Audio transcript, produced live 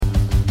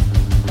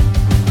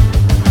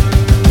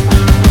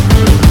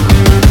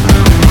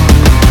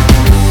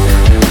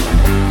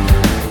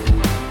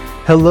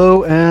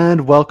Hello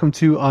and welcome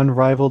to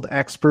Unrivaled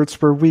Experts,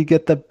 where we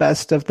get the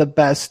best of the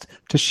best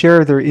to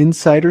share their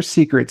insider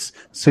secrets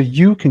so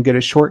you can get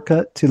a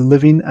shortcut to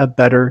living a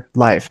better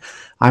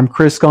life. I'm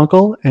Chris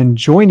Gunkel, and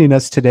joining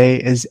us today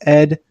is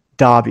Ed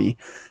Dobby.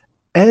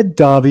 Ed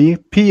Dobby,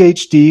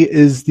 PhD,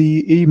 is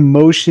the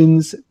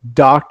emotions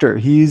doctor.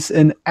 He's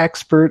an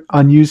expert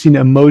on using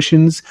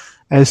emotions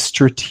as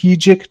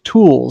strategic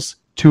tools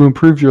to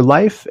improve your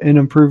life and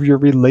improve your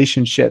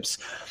relationships.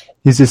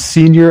 He's a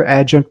senior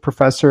adjunct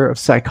professor of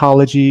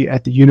psychology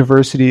at the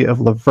University of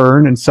La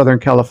Verne in Southern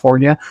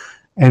California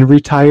and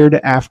retired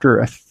after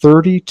a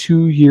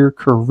 32-year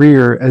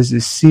career as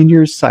a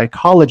senior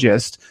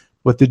psychologist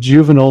with the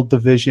Juvenile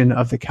Division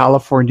of the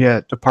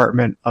California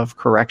Department of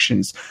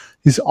Corrections.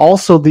 He's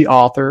also the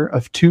author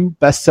of 2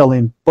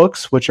 best-selling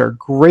books, which are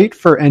great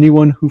for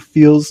anyone who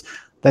feels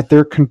that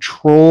they're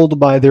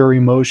controlled by their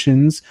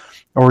emotions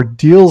or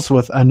deals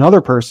with another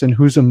person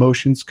whose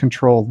emotions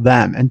control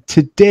them. And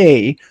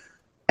today,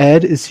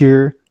 Ed is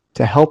here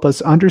to help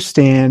us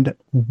understand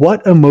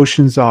what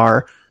emotions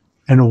are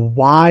and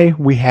why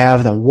we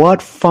have them.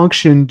 What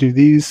function do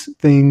these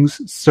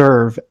things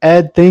serve?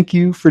 Ed, thank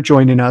you for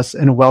joining us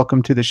and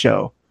welcome to the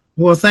show.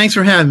 Well, thanks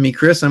for having me,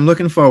 Chris. I'm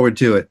looking forward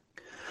to it.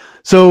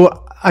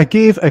 So I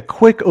gave a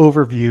quick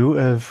overview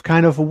of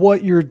kind of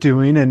what you're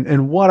doing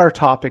and what our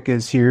topic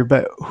is here,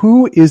 but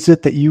who is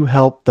it that you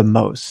help the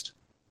most?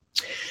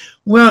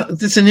 Well,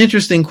 that's an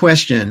interesting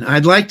question.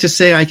 I'd like to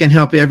say I can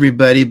help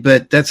everybody,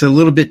 but that's a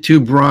little bit too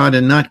broad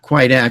and not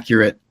quite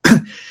accurate.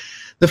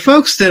 The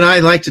folks that I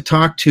like to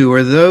talk to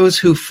are those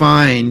who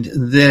find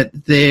that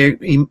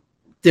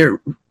their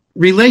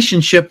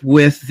relationship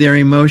with their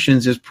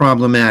emotions is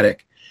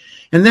problematic.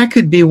 And that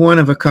could be one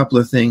of a couple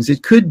of things.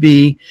 It could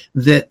be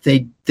that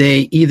they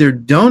either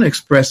don't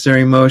express their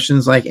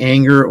emotions like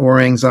anger or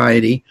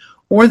anxiety,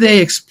 or they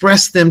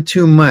express them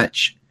too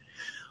much.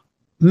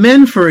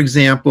 Men, for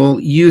example,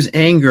 use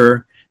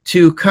anger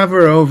to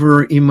cover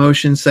over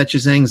emotions such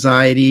as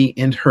anxiety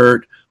and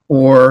hurt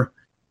or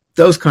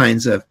those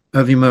kinds of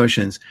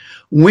emotions.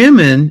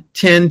 Women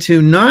tend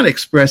to not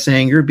express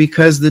anger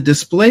because the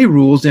display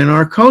rules in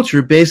our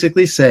culture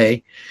basically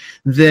say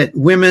that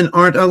women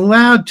aren't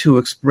allowed to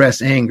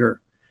express anger.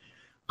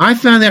 I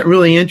found that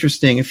really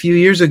interesting. A few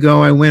years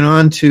ago, I went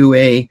on to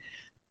it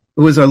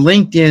was a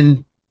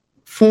LinkedIn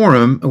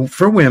forum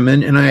for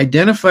women, and I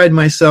identified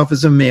myself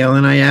as a male,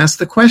 and I asked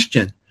the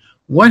question,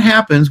 what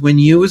happens when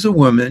you as a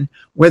woman,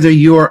 whether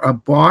you're a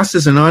boss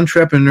as an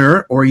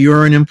entrepreneur or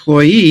you're an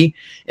employee,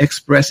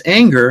 express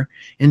anger?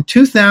 And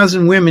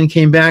 2,000 women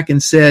came back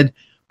and said,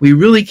 we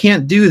really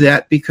can't do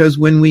that because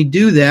when we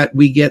do that,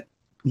 we get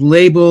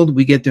labeled,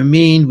 we get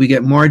demeaned, we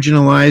get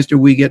marginalized, or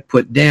we get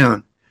put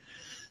down.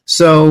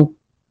 So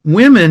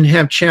women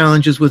have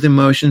challenges with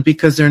emotions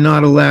because they're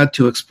not allowed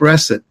to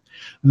express it.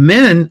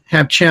 Men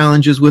have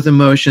challenges with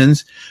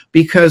emotions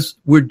because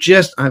we're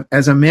just,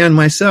 as a man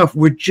myself,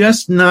 we're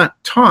just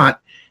not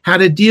taught how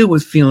to deal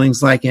with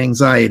feelings like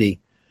anxiety.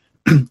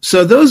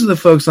 So those are the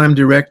folks I'm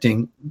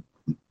directing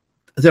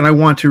that I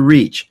want to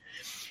reach.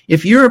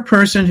 If you're a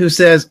person who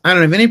says, I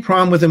don't have any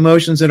problem with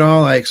emotions at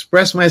all, I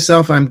express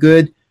myself, I'm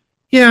good,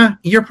 yeah,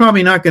 you're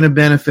probably not going to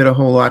benefit a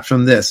whole lot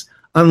from this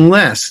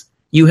unless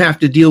you have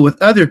to deal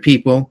with other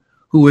people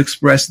who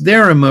express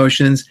their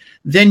emotions.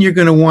 Then you're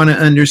going to want to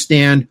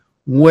understand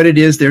what it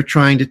is they're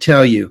trying to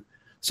tell you.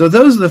 So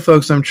those are the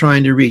folks I'm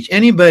trying to reach.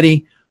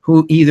 Anybody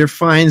who either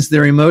finds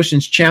their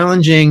emotions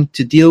challenging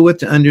to deal with,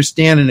 to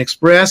understand and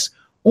express,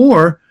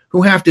 or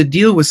who have to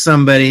deal with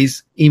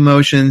somebody's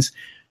emotions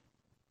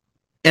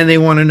and they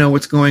want to know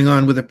what's going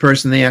on with the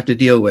person they have to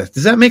deal with.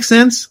 Does that make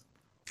sense?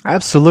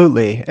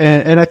 Absolutely.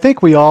 And I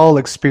think we all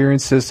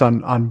experience this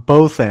on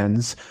both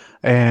ends.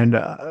 And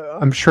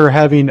I'm sure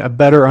having a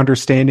better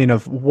understanding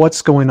of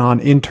what's going on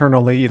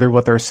internally, either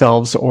with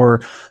ourselves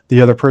or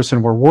the other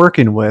person we're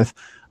working with,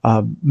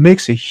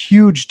 makes a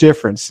huge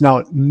difference.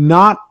 Now,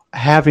 not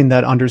having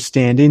that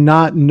understanding,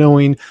 not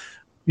knowing,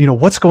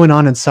 what's going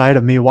on inside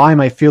of me, why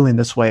am I feeling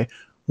this way?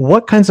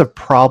 What kinds of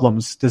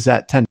problems does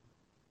that tend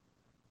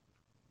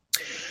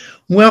to?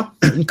 Well,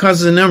 it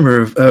causes a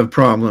number of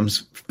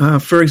problems.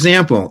 For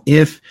example,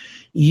 if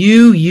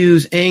you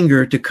use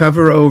anger to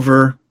cover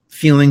over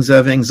feelings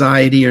of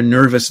anxiety or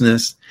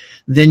nervousness,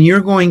 then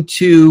you're going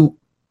to,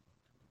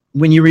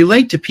 when you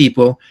relate to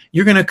people,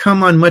 you're going to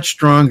come on much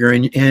stronger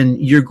and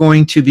you're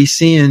going to be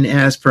seen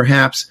as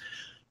perhaps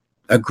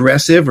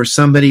aggressive or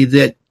somebody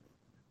that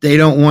they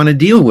don't want to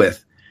deal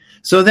with.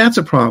 So that's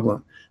a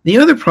problem. The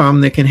other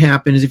problem that can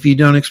happen is if you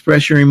don't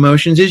express your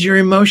emotions is your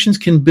emotions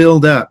can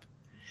build up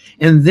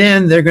and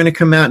then they're going to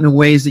come out in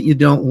ways that you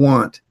don't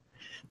want.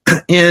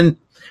 And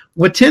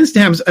what tends to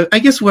happen is, I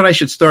guess what I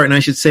should start, and I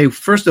should say,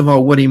 first of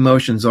all, what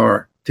emotions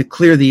are, to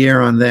clear the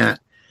air on that.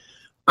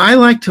 I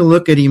like to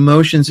look at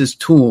emotions as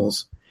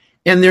tools,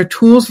 and they're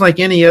tools like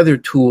any other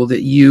tool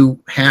that you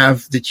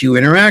have that you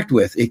interact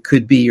with. It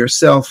could be your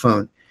cell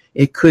phone.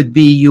 It could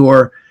be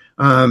your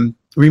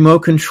remote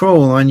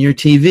control on your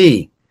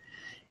TV.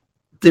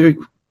 The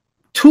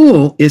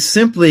tool is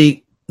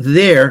simply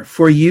there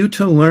for you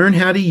to learn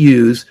how to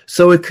use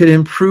so it could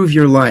improve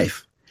your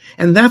life.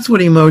 And that's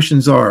what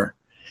emotions are.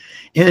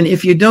 And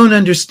if you don't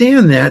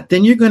understand that,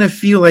 then you're going to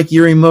feel like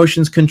your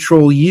emotions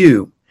control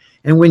you.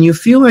 And when you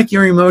feel like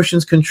your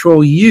emotions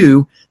control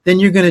you, then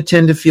you're going to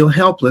tend to feel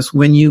helpless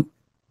when you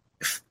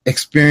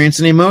experience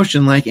an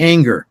emotion like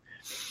anger.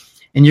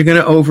 And you're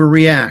going to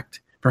overreact,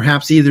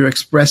 perhaps either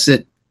express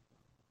it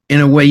in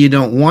a way you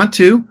don't want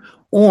to,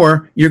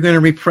 or you're going to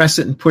repress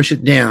it and push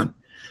it down.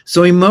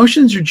 So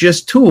emotions are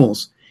just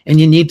tools, and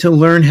you need to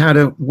learn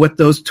what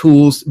those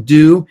tools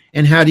do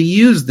and how to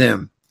use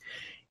them.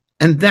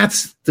 And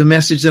that's the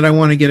message that I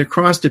want to get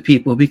across to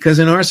people, because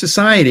in our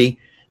society,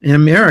 in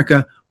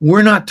America,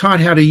 we're not taught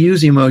how to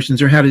use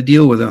emotions or how to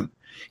deal with them.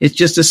 It's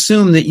just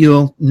assumed that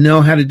you'll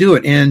know how to do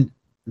it, and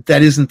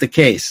that isn't the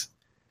case.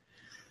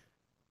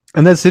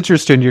 And that's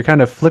interesting. You're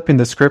kind of flipping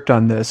the script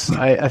on this.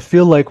 I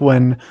feel like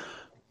when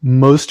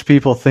most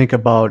people think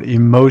about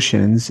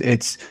emotions,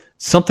 it's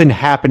something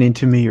happening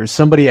to me or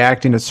somebody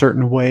acting a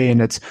certain way, and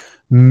it's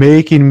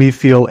making me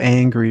feel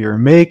angry or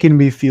making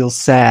me feel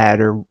sad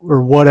or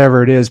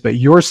whatever it is. But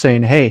you're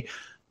saying, hey,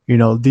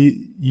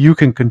 you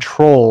can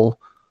control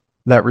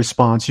that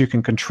response. You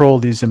can control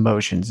these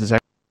emotions. Is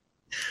that?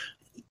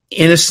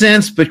 In a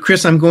sense, but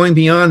Chris, I'm going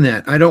beyond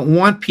that. I don't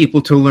want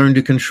people to learn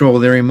to control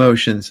their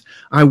emotions.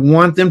 I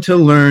want them to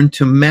learn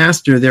to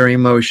master their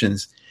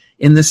emotions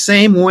in the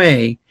same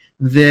way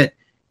that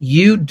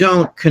you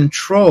don't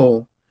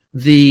control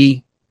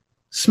the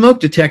smoke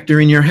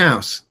detector in your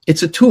house.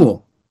 It's a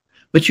tool,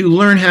 but you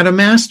learn how to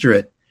master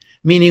it.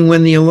 Meaning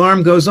when the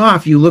alarm goes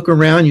off, you look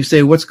around, you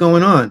say, what's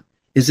going on?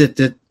 Is it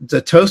that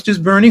the toast is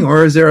burning,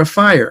 or is there a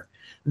fire?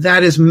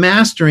 That is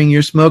mastering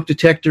your smoke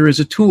detector as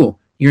a tool.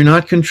 You're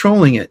not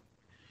controlling it.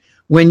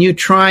 When you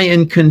try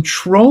and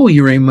control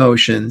your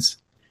emotions,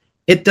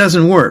 it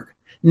doesn't work.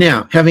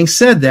 Now, having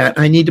said that,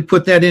 I need to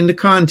put that into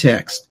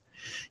context.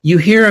 You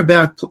hear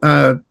about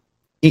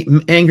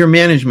anger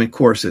management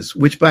courses,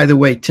 which, by the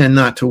way, tend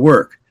not to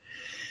work.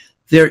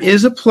 There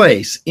is a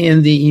place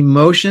in the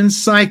emotion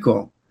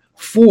cycle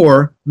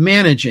for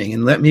managing,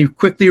 and let me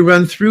quickly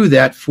run through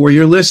that for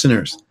your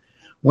listeners.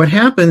 What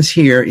happens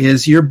here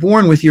is you're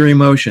born with your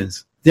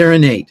emotions. They're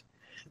innate.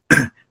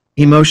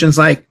 Emotions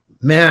like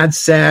mad,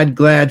 sad,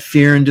 glad,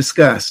 fear, and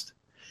disgust.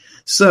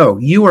 So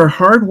you are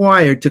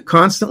hardwired to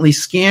constantly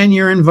scan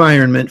your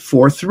environment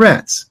for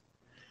threats.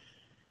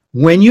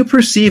 When you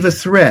perceive a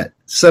threat,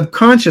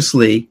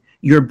 subconsciously,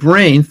 your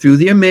brain, through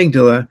the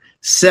amygdala,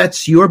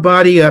 sets your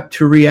body up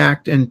to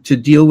react and to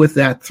deal with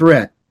that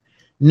threat.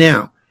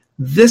 Now,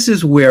 this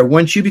is where,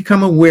 once you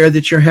become aware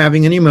that you're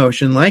having an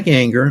emotion like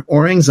anger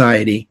or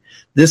anxiety,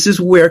 this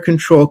is where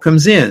control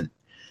comes in.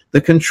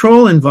 The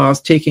control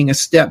involves taking a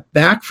step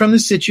back from the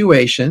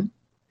situation,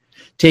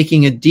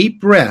 taking a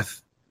deep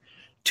breath.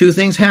 Two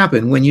things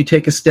happen. When you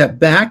take a step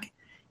back,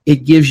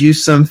 it gives you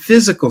some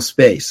physical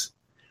space.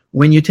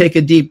 When you take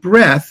a deep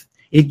breath,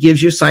 it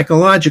gives you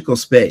psychological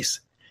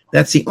space.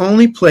 That's the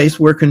only place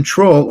where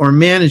control or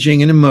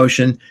managing an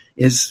emotion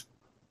is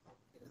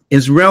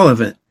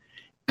relevant.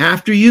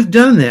 After you've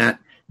done that,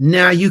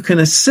 now you can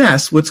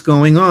assess what's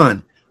going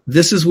on.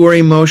 This is where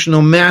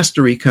emotional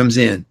mastery comes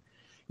in.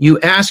 You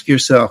ask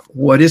yourself,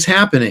 what is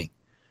happening?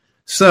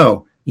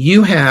 So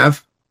you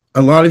have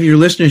a lot of your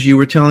listeners, you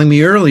were telling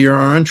me earlier,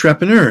 are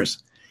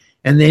entrepreneurs,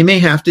 and they may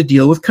have to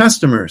deal with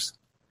customers.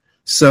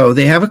 So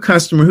they have a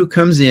customer who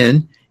comes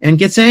in and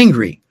gets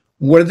angry.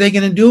 What are they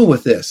going to do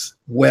with this?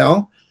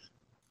 Well,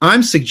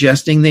 I'm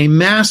suggesting they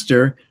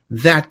master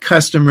that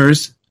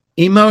customer's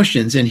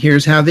emotions, and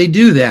here's how they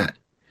do that.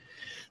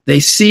 They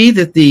see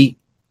that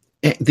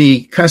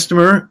the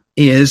customer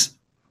is,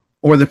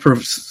 or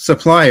the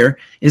supplier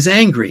is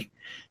angry.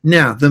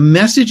 Now, the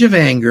message of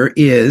anger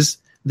is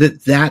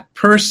that that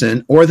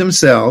person or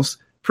themselves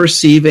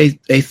perceive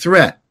a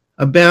threat,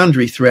 a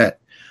boundary threat,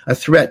 a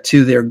threat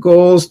to their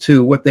goals,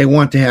 to what they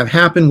want to have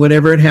happen,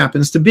 whatever it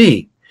happens to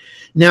be.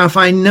 Now, if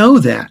I know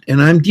that, and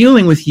I'm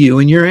dealing with you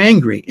and you're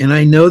angry, and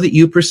I know that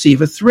you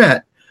perceive a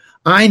threat,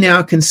 I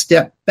now can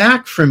step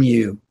back from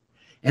you,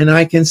 and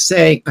I can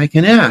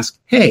ask,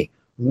 hey,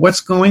 what's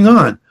going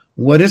on?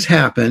 What has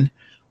happened?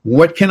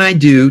 What can I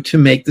do to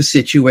make the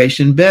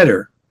situation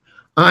better?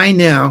 I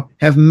now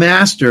have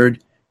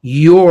mastered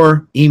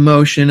your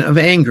emotion of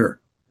anger.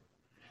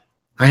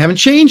 I haven't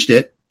changed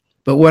it,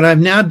 but what I've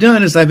now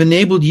done is I've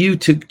enabled you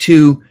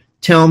to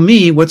tell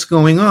me what's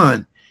going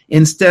on.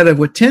 Instead of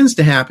what tends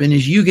to happen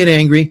is you get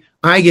angry,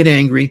 I get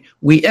angry,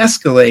 we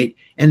escalate,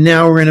 and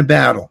now we're in a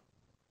battle.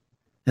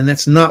 And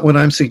that's not what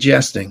I'm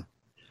suggesting.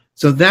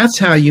 So that's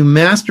how you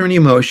master an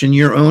emotion,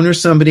 your own or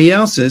somebody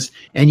else's,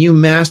 and you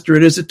master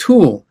it as a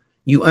tool.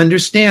 You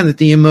understand that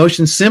the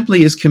emotion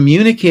simply is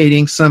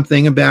communicating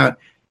something about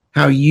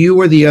how you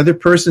or the other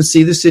person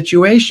see the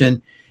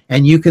situation,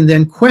 and you can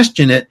then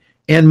question it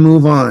and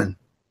move on.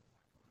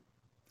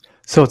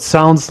 So it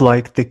sounds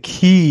like the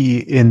key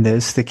in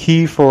this, the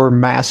key for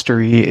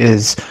mastery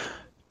is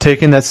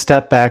taking that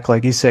step back,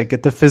 like you said,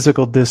 get the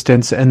physical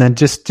distance, and then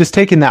just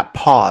taking that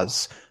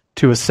pause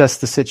to assess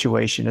the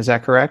situation. Is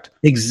that correct?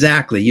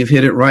 Exactly. You've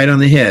hit it right on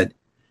the head.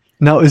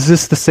 Now, is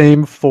this the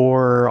same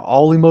for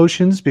all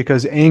emotions?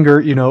 Because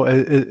anger,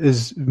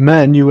 as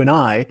men, you and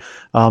I,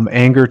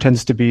 anger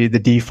tends to be the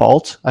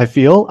default, I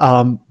feel.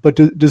 But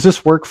does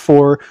this work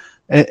for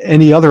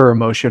any other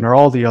emotion or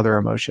all the other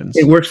emotions?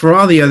 It works for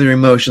all the other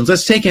emotions.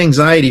 Let's take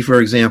anxiety, for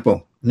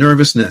example,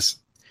 nervousness.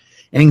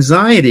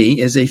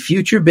 Anxiety is a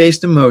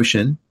future-based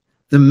emotion,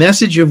 the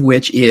message of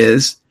which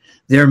is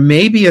there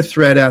may be a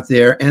threat out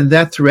there and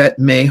that threat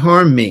may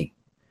harm me.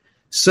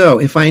 So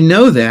if I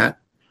know that,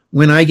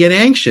 when I get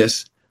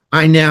anxious,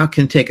 I now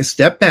can take a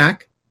step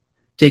back,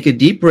 take a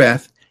deep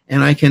breath,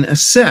 and I can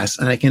assess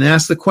and I can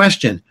ask the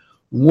question,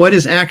 what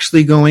is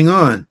actually going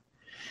on?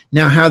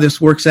 Now, how this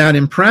works out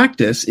in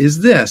practice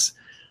is this.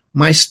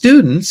 My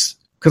students,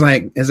 because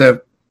I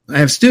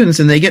have students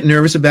and they get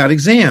nervous about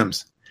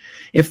exams.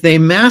 If they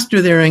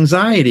master their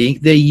anxiety,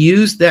 they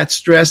use that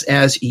stress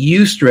as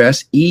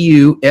eustress,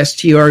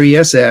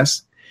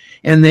 E-U-S-T-R-E-S-S,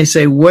 and they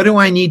say, what do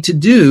I need to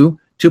do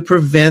to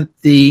prevent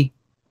the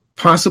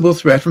possible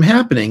threat from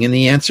happening? And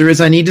the answer is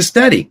I need to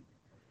study.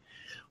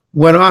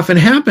 What often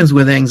happens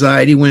with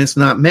anxiety when it's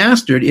not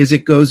mastered is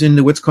it goes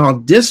into what's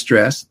called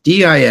distress,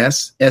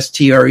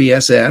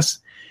 D-I-S-S-T-R-E-S-S,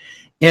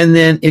 and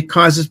then it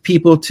causes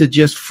people to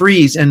just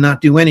freeze and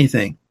not do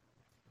anything.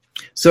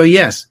 So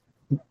yes,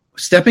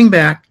 stepping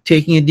back,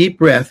 taking a deep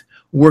breath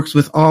works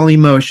with all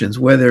emotions,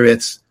 whether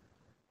it's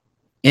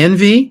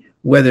envy,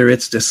 whether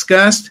it's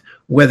disgust,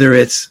 whether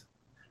it's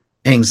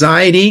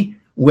anxiety,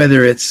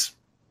 whether it's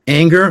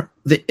anger.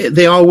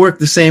 They all work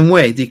the same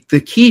way.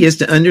 The key is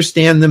to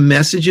understand the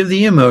message of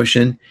the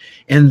emotion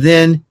and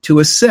then to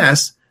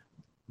assess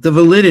the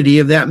validity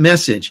of that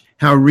message.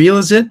 How real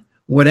is it?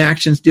 What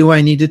actions do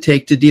I need to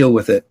take to deal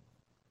with it?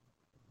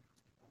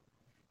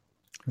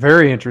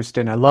 Very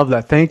interesting. I love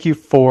that. Thank you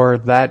for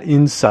that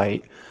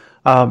insight.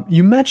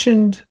 You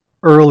mentioned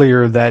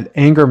earlier that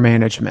anger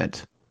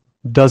management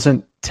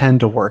doesn't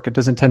tend to work. It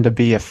doesn't tend to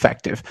be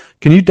effective.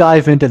 Can you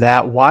dive into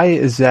that? Why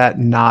is that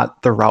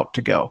not the route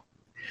to go?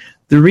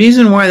 The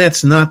reason why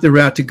that's not the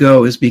route to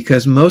go is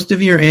because most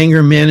of your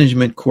anger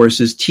management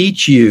courses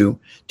teach you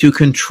to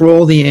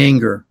control the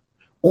anger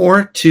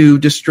or to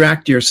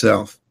distract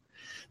yourself.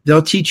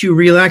 They'll teach you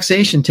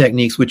relaxation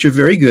techniques, which are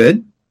very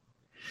good.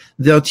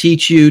 They'll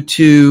teach you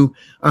to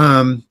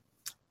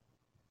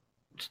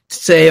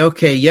say,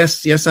 okay,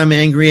 yes, I'm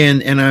angry,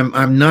 and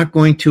I'm not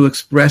going to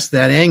express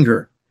that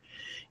anger.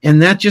 And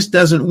that just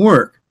doesn't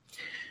work.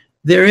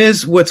 There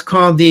is what's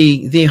called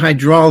the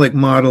hydraulic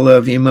model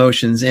of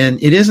emotions,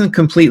 and it isn't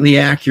completely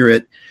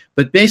accurate,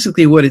 but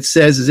basically what it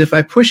says is if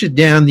I push it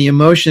down, the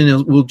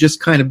emotion will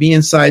just kind of be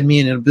inside me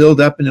and it'll build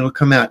up and it'll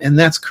come out, and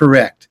that's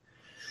correct.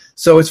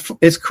 So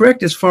it's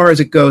correct as far as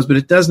it goes, but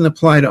it doesn't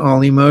apply to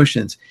all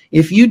emotions.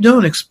 If you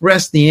don't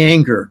express the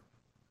anger,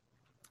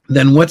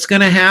 then what's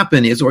going to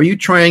happen is, or you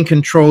try and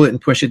control it and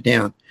push it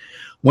down,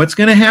 what's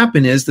going to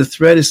happen is the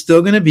threat is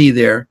still going to be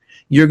there.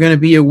 You're going to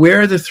be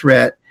aware of the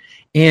threat.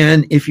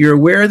 And if you're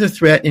aware of the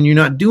threat and you're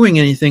not doing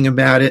anything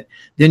about it,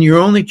 then your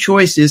only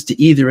choice is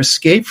to either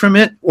escape from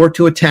it or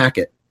to attack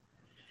it.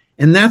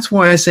 And that's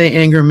why I say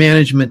anger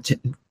management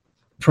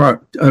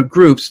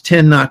groups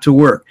tend not to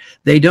work.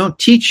 They don't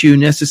teach you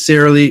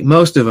necessarily,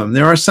 most of them.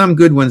 There are some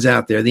good ones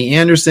out there. The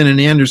Anderson and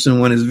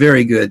Anderson one is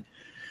very good.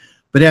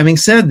 But having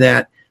said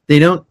that, they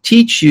don't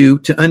teach you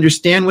to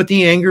understand what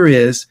the anger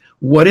is,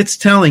 what it's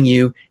telling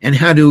you, and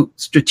how to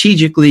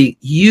strategically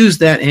use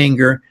that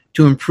anger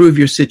to improve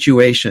your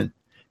situation.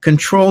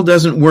 Control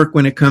doesn't work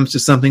when it comes to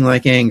something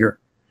like anger.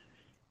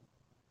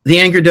 The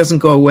anger doesn't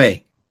go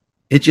away.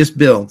 It just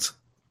builds.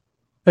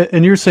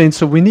 And you're saying,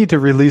 so we need to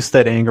release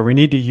that anger. We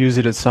need to use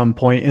it at some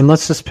point. And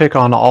let's just pick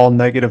on all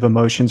negative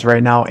emotions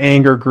right now,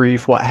 anger,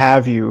 grief, what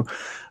have you.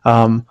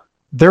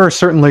 There are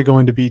certainly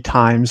going to be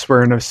times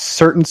where in a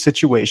certain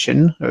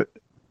situation,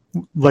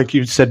 like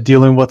you said,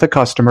 dealing with a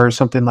customer or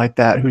something like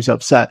that who's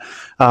upset,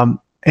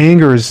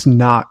 anger is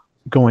not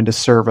going to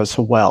serve us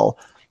well.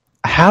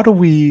 How do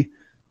we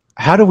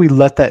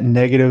let that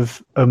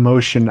negative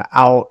emotion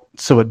out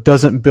so it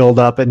doesn't build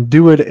up, and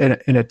do it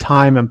in a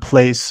time and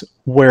place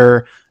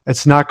where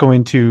it's not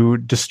going to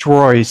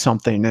destroy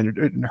something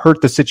and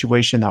hurt the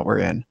situation that we're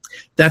in?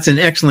 That's an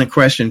excellent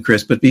question,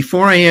 Chris. But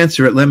before I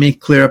answer it, let me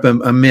clear up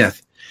a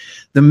myth.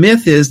 The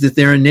myth is that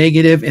there are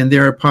negative and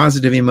there are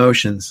positive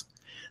emotions.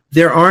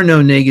 There are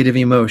no negative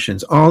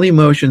emotions. All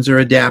emotions are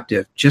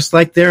adaptive, just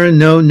like there are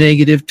no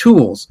negative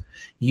tools.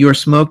 Your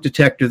smoke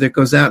detector that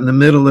goes out in the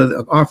middle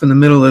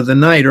of the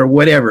night or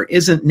whatever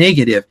isn't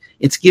negative.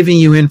 It's giving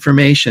you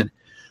information.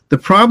 The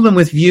problem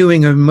with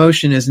viewing an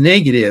emotion as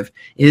negative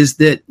is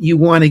that you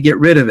want to get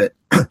rid of it.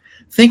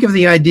 Think of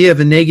the idea of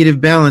a negative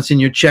balance in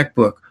your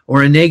checkbook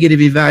or a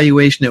negative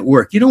evaluation at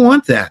work. You don't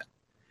want that.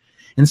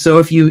 And so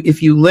if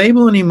you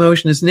label an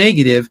emotion as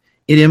negative,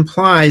 it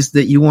implies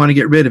that you want to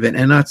get rid of it,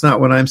 and that's not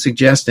what I'm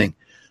suggesting.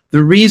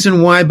 The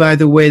reason why, by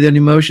the way, that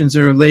emotions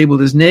are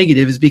labeled as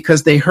negative is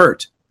because they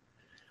hurt.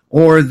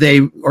 Or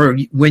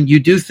when you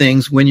do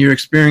things when you're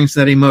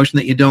experiencing that emotion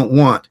that you don't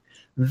want.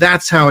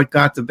 That's how it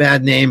got the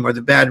bad name or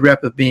the bad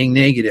rep of being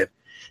negative.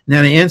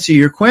 Now, to answer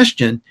your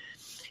question,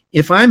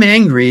 if I'm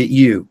angry at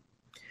you,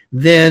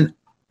 then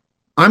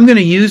I'm going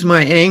to use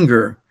my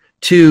anger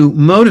to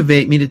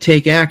motivate me to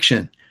take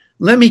action.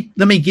 Let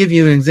me give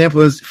you an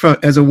example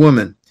as a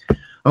woman.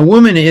 A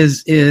woman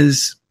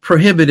is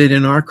prohibited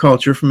in our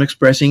culture from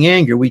expressing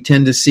anger. We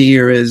tend to see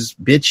her as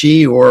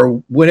bitchy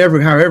or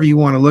whatever, however you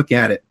want to look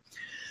at it.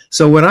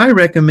 So what I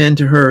recommend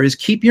to her is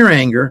keep your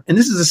anger, and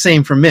this is the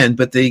same for men,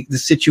 but the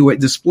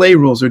display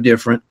rules are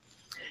different.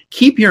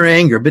 Keep your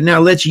anger, but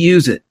now let's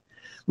use it.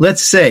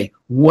 Let's say,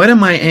 what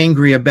am I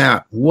angry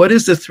about? What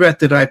is the threat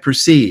that I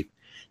perceive?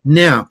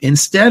 Now,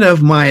 instead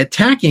of my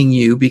attacking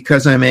you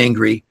because I'm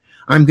angry,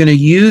 I'm going to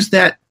use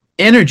that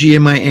energy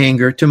in my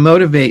anger to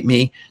motivate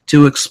me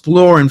to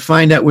explore and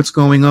find out what's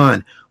going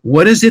on.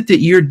 What is it that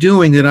you're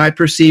doing that I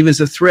perceive as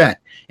a threat?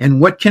 And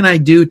what can I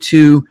do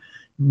to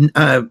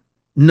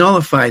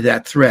nullify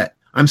that threat?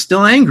 I'm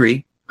still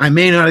angry. I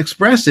may not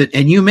express it,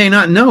 and you may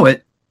not know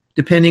it,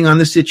 depending on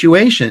the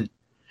situation.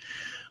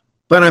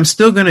 But I'm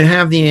still going to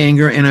have the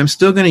anger, and I'm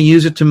still going to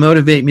use it to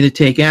motivate me to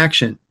take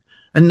action.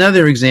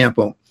 Another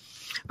example.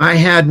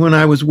 When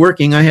I was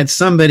working, I had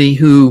somebody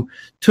who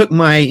took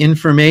my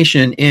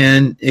information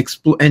and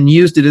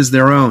used it as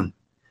their own.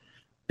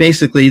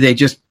 Basically, they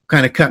just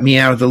kind of cut me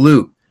out of the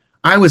loop.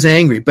 I was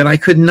angry, but I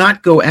could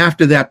not go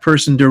after that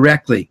person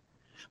directly.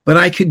 But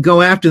I could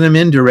go after them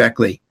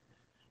indirectly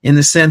in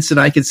the sense that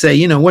I could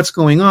say, what's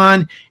going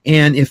on?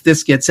 And if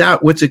this gets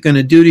out, what's it going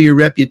to do to your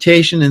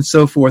reputation, and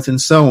so forth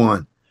and so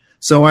on.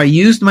 So I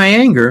used my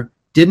anger,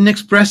 didn't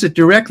express it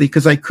directly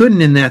because I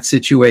couldn't in that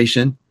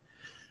situation.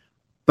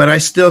 But I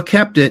still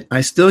kept it, I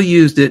still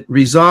used it,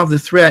 resolved the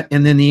threat,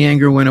 and then the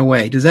anger went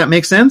away. Does that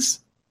make sense?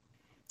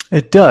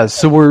 It does.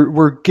 So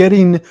we're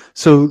getting,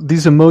 so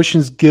these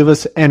emotions give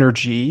us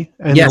energy,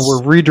 and yes. Then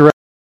we're redirecting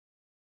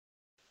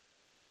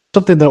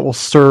something that will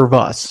serve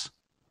us.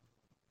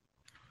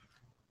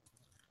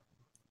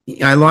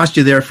 I lost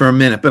you there for a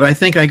minute, but I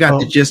think I got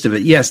the gist of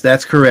it. Yes,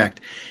 that's correct.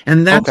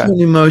 And that's what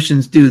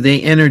emotions do.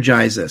 They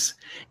energize us.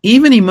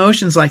 Even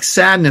emotions like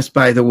sadness,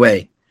 by the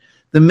way.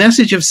 The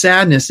message of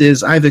sadness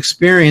is, I've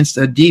experienced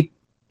a deep,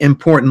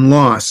 important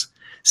loss.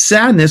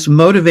 Sadness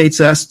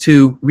motivates us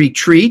to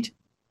retreat,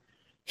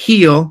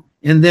 heal,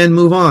 and then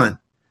move on.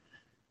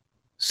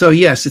 So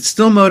yes, it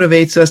still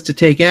motivates us to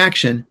take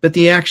action, but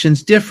the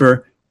actions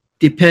differ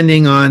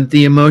depending on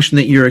the emotion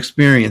that you're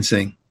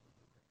experiencing.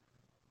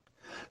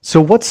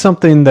 So what's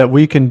something that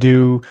we can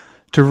do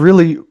to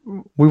really,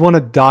 we want to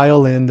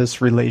dial in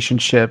this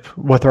relationship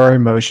with our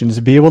emotions,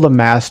 be able to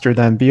master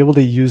them, be able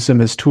to use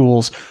them as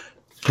tools.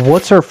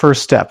 What's our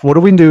first step? What do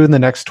we do in the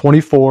next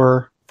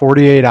 24,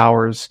 48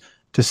 hours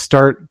to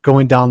start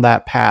going down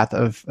that path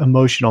of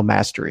emotional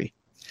mastery?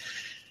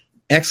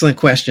 Excellent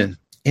question.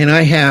 And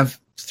I have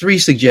 3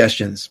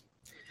 suggestions.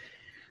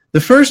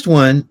 The first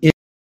one is,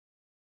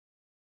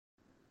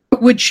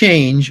 what would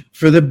change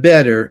for the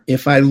better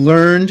if I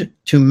learned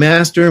to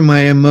master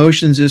my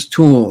emotions as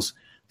tools?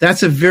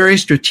 That's a very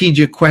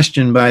strategic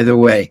question, by the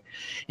way.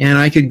 And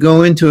I could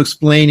go into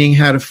explaining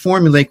how to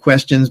formulate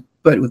questions,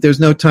 but there's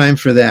no time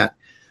for that.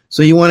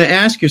 So you want to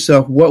ask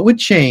yourself, what would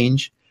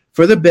change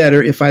for the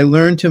better if I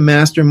learned to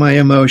master my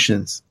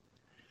emotions?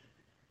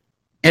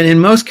 And in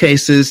most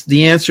cases,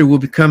 the answer will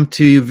come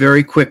to you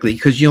very quickly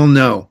because you'll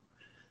know.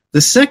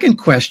 The second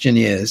question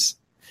is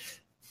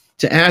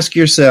to ask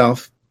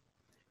yourself,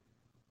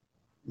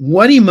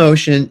 what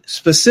emotion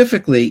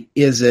specifically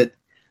is it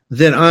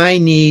that I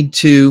need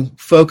to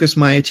focus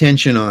my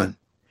attention on?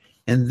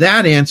 And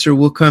that answer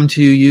will come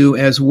to you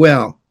as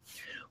well.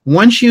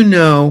 Once you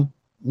know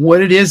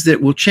what it is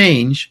that will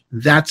change,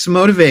 that's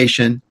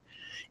motivation,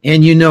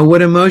 and you know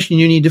what emotion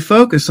you need to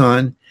focus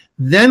on,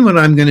 then what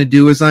I'm going to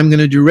do is I'm going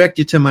to direct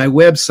you to my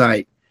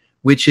website,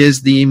 which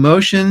is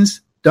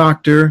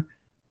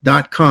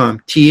theemotionsdoctor.com,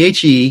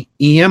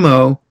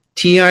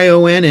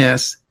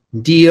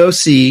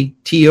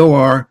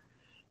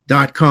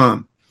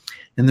 theemotionsdoctor.com.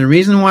 And the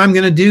reason why I'm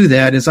going to do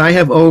that is I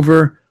have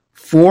over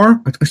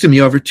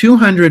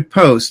 200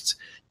 posts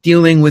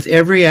dealing with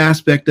every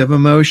aspect of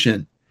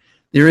emotion.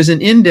 There is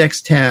an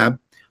index tab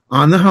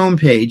on the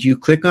homepage. You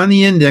click on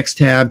the index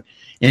tab,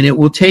 and it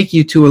will take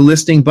you to a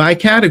listing by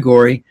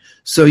category,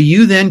 so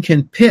you then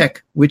can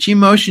pick which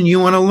emotion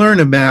you want to learn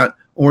about,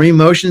 or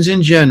emotions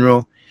in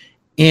general,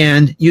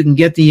 and you can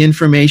get the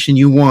information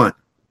you want.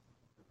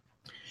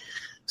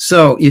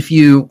 So if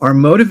you are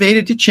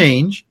motivated to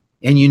change,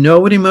 and you know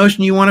what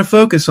emotion you want to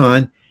focus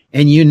on,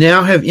 and you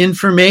now have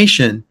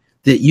information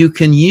that you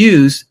can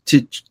use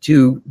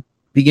to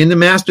begin to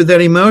master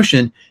that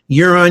emotion,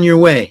 you're on your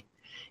way.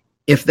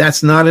 If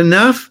that's not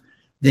enough,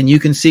 then you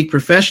can seek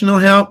professional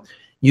help.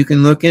 You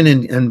can look in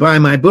and buy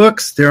my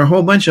books. There are a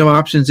whole bunch of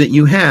options that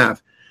you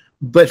have.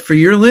 But for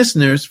your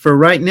listeners, for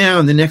right now,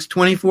 in the next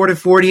 24 to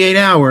 48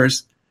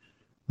 hours,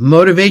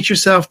 motivate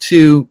yourself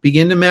to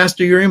begin to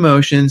master your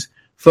emotions,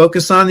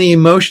 focus on the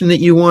emotion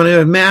that you want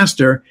to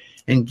master,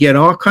 and get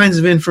all kinds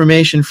of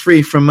information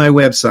free from my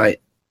website.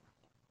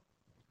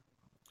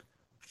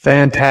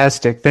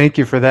 Fantastic. Thank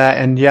you for that.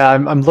 And yeah,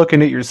 I'm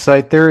looking at your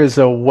site. There is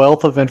a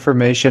wealth of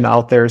information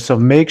out there. So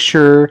make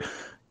sure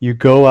you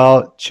go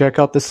out, check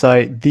out the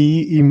site,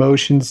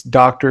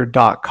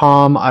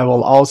 theemotionsdoctor.com. I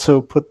will also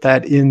put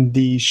that in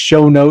the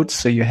show notes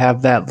so you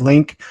have that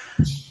link.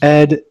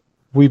 Ed,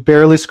 we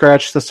barely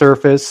scratched the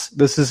surface.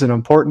 This is an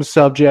important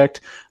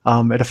subject.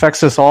 It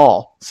affects us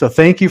all. So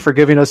thank you for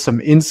giving us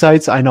some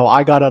insights. I know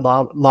I got a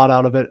lot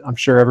out of it. I'm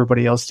sure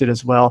everybody else did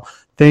as well.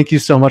 Thank you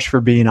so much for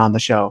being on the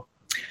show.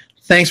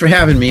 Thanks for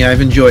having me. I've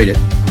enjoyed it.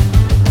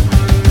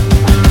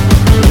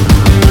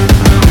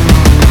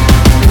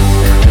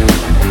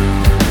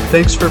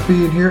 Thanks for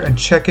being here and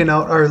checking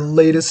out our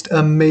latest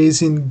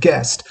amazing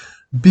guest.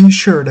 Be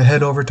sure to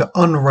head over to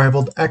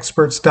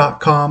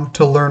unrivaledexperts.com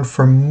to learn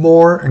from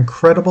more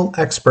incredible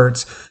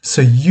experts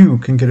so you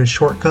can get a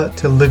shortcut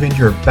to living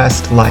your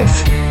best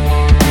life.